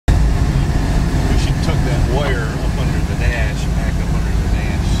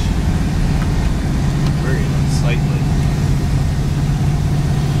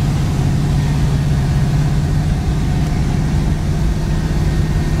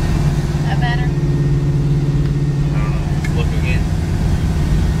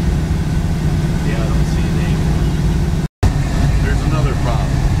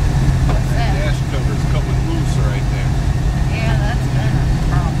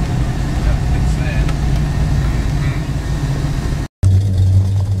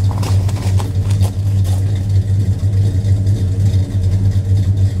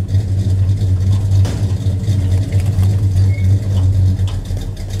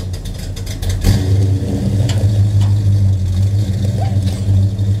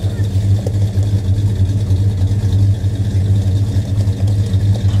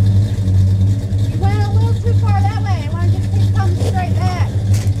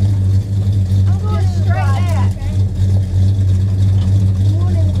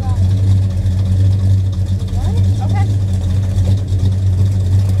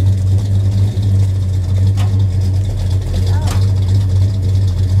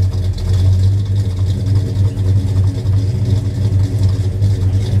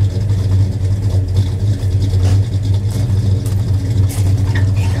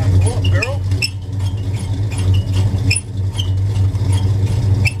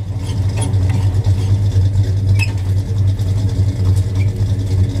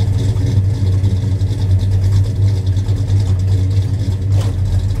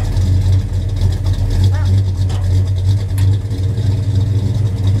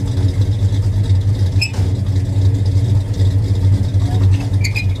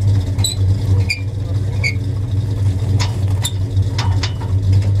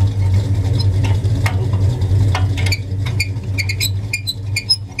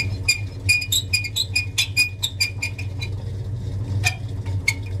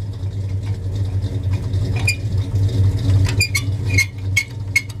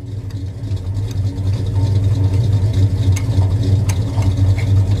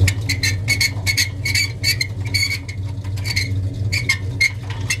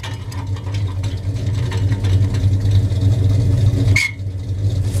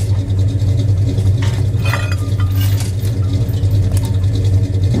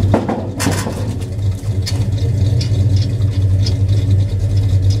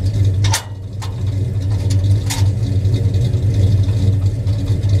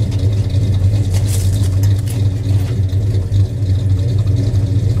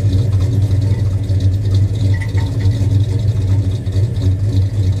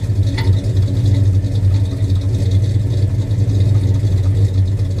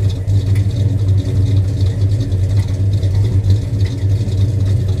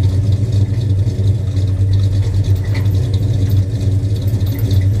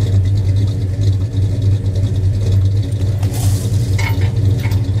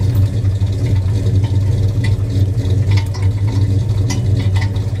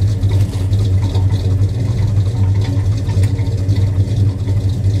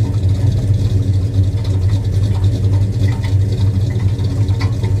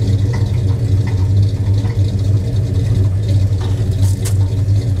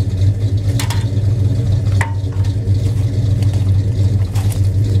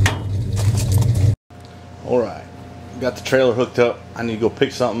got the trailer hooked up. I need to go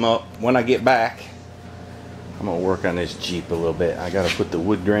pick something up. When I get back, I'm gonna work on this Jeep a little bit. I gotta put the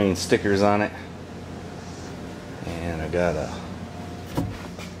wood grain stickers on it, and I gotta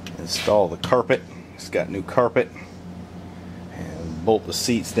install the carpet. It's got new carpet, and bolt the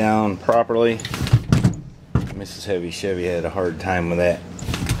seats down properly. Mrs. Heavy Chevy had a hard time with that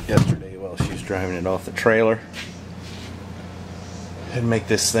yesterday while she was driving it off the trailer. And make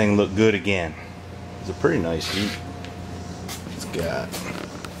this thing look good again. It's a pretty nice Jeep. It's got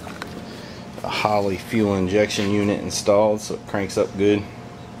a Holley fuel injection unit installed, so it cranks up good.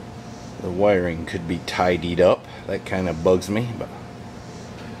 The wiring could be tidied up. That kind of bugs me, but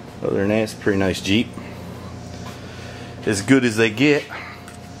other than that, it's a pretty nice Jeep. As good as they get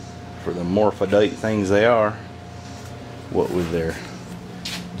for the Morphodite things they are. What with their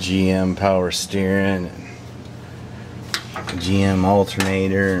GM power steering and GM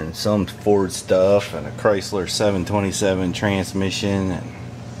alternator and some Ford stuff and a Chrysler 727 transmission, and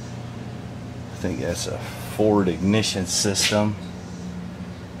I think that's a Ford ignition system.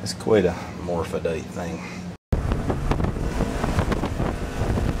 It's quite a Morphodite thing.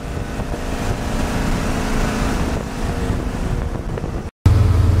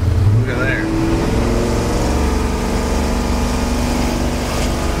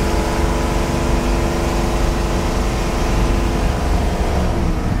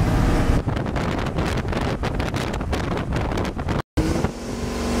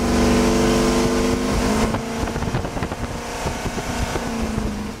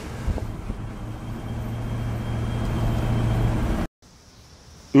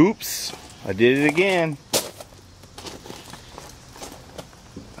 Oops, I did it again.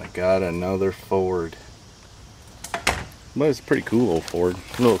 I got another Ford. But it's a pretty cool old Ford.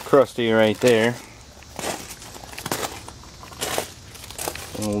 A little crusty right there.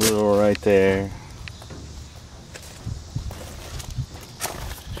 And a little right there.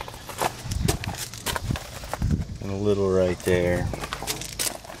 And a little right there.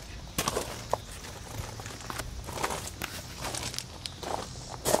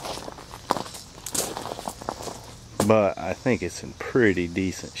 But I think it's in pretty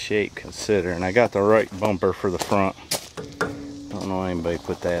decent shape considering. I got the right bumper for the front. Don't know anybody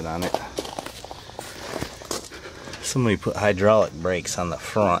put that on it. Somebody put hydraulic brakes on the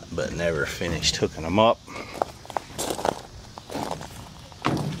front but never finished hooking them up.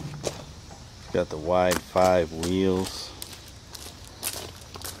 Got the wide 5 wheels.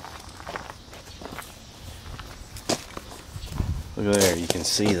 Look there, you can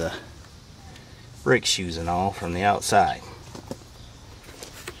see the brake shoes and all from the outside.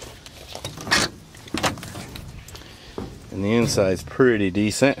 And the inside's pretty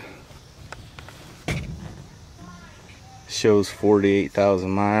decent. Shows 48,000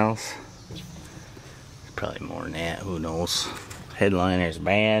 miles. Probably more than that, who knows. Headliner's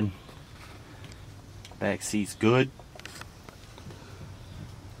bad. Back seat's good.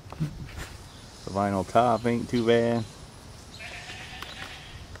 The vinyl top ain't too bad.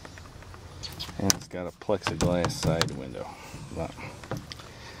 And it's got a plexiglass side window. But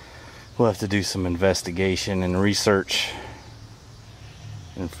we'll have to do some investigation and research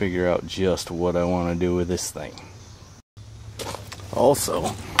and figure out just what I want to do with this thing.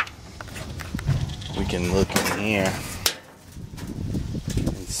 Also, we can look in here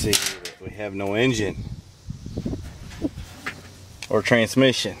and see that we have no engine or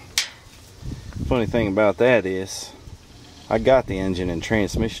transmission. Funny thing about that is I got the engine and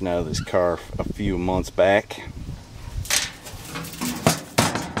transmission out of this car a few months back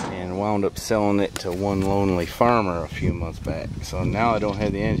and wound up selling it to one lonely farmer a few months back. So now I don't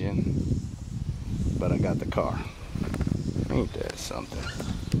have the engine, but I got the car. Ain't that something?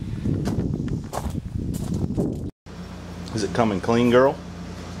 Is it coming clean, girl?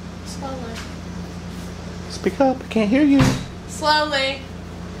 Slowly. Speak up, I can't hear you. Slowly.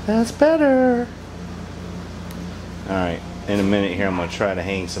 That's better. Alright, in a minute here I'm going to try to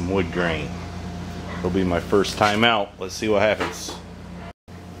hang some wood grain. It'll be my first time out. Let's see what happens.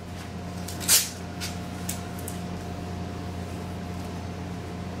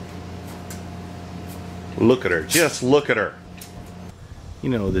 Look at her, just look at her. You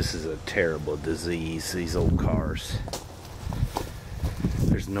know this is a terrible disease, these old cars.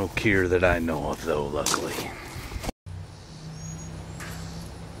 There's no cure that I know of though, luckily.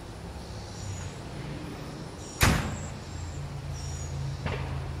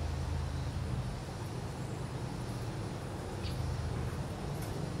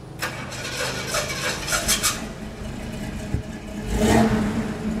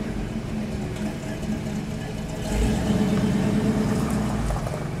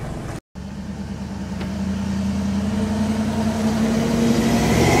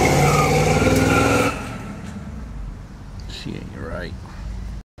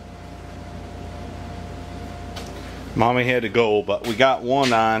 Mommy had to go, but we got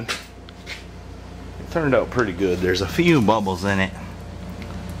one on. It turned out pretty good. There's a few bubbles in it.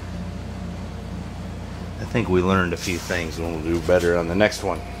 I think we learned a few things and we'll do better on the next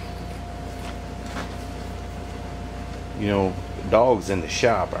one. You know, dogs in the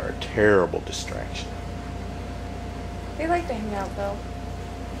shop are a terrible distraction. They like to hang out though.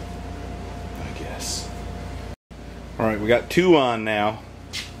 I guess. Alright, we got two on now.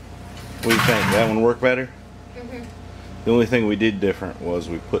 What do you think? That one work better? Mm-hmm. The only thing we did different was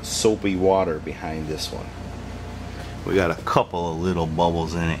we put soapy water behind this one. We got a couple of little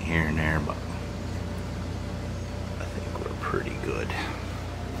bubbles in it here and there, but I think we're pretty good.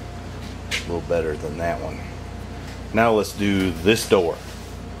 A little better than that one. Now let's do this door.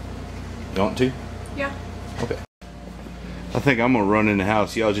 You want to? Yeah. Okay. I think I'm gonna run in the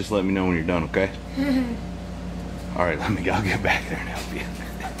house. Y'all just let me know when you're done, okay? Alright, I'll get back there and help you.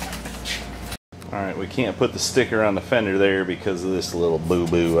 Alright, we can't put the sticker on the fender there because of this little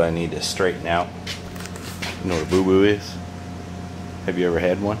boo-boo I need to straighten out. You know what a boo-boo is? Have you ever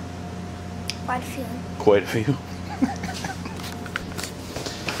had one? Quite a few. Quite a few.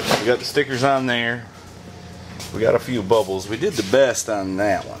 We got the stickers on there. We got a few bubbles. We did the best on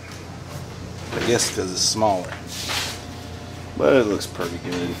that one. I guess because it's smaller. But it looks pretty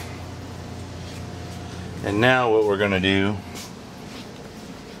good. And now what we're going to do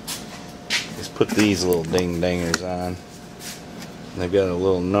is put these little ding-dangers on. And they've got a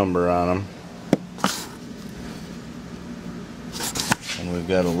little number on them. And we've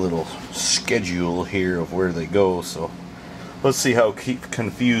got a little schedule here of where they go. So let's see how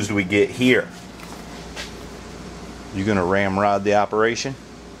confused we get here. You going to ramrod the operation?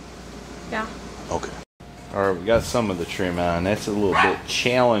 Yeah. Okay. Alright, we got some of the trim on. That's a little bit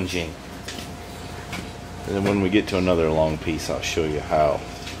challenging. And then when we get to another long piece, I'll show you how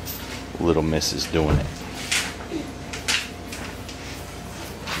Little Miss is doing it.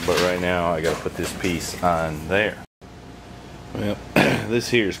 But right now, I got to put this piece on there. Well, this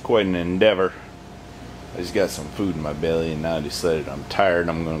here is quite an endeavor. I just got some food in my belly, and now I decided I'm tired and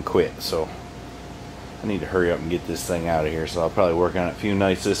I'm going to quit. So I need to hurry up and get this thing out of here. So I'll probably work on it a few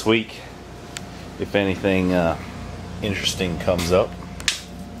nights this week. If anything interesting comes up,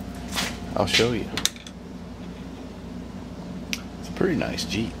 I'll show you. It's a pretty nice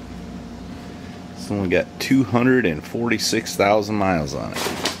Jeep. It's only got 246,000 miles on it.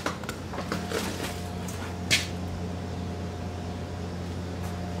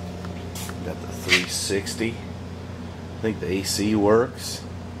 Got the 360. I think the AC works.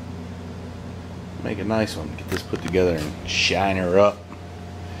 Make a nice one. Get this put together and shine her up.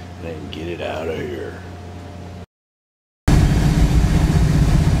 And then get it out of here.